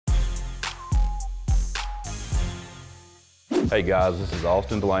Hey guys, this is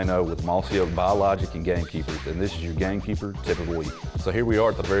Austin Delano with Mossy Oak Biologic and Gamekeepers, and this is your Gamekeeper tip of the week. So here we are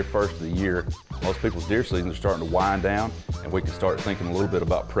at the very first of the year. Most people's deer seasons are starting to wind down, and we can start thinking a little bit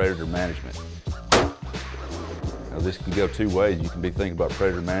about predator management. Now this can go two ways. You can be thinking about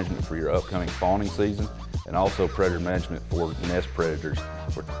predator management for your upcoming fawning season, and also predator management for nest predators.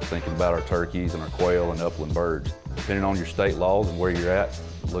 We're thinking about our turkeys and our quail and upland birds. Depending on your state laws and where you're at,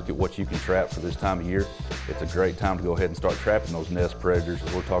 look at what you can trap for this time of year. It's a great time to go ahead and start trapping those nest predators.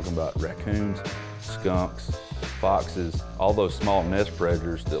 We're talking about raccoons, skunks, foxes, all those small nest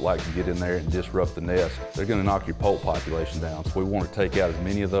predators that like to get in there and disrupt the nest. They're going to knock your poult population down. So we want to take out as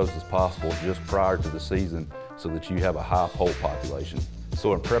many of those as possible just prior to the season so that you have a high poult population.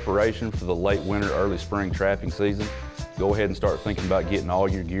 So in preparation for the late winter, early spring trapping season, go ahead and start thinking about getting all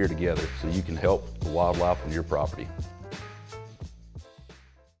your gear together so you can help the wildlife on your property.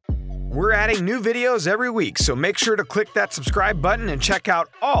 We're adding new videos every week, so make sure to click that subscribe button and check out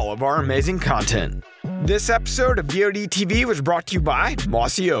all of our amazing content. This episode of VOD TV was brought to you by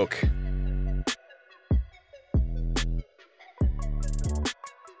Mossy Oak.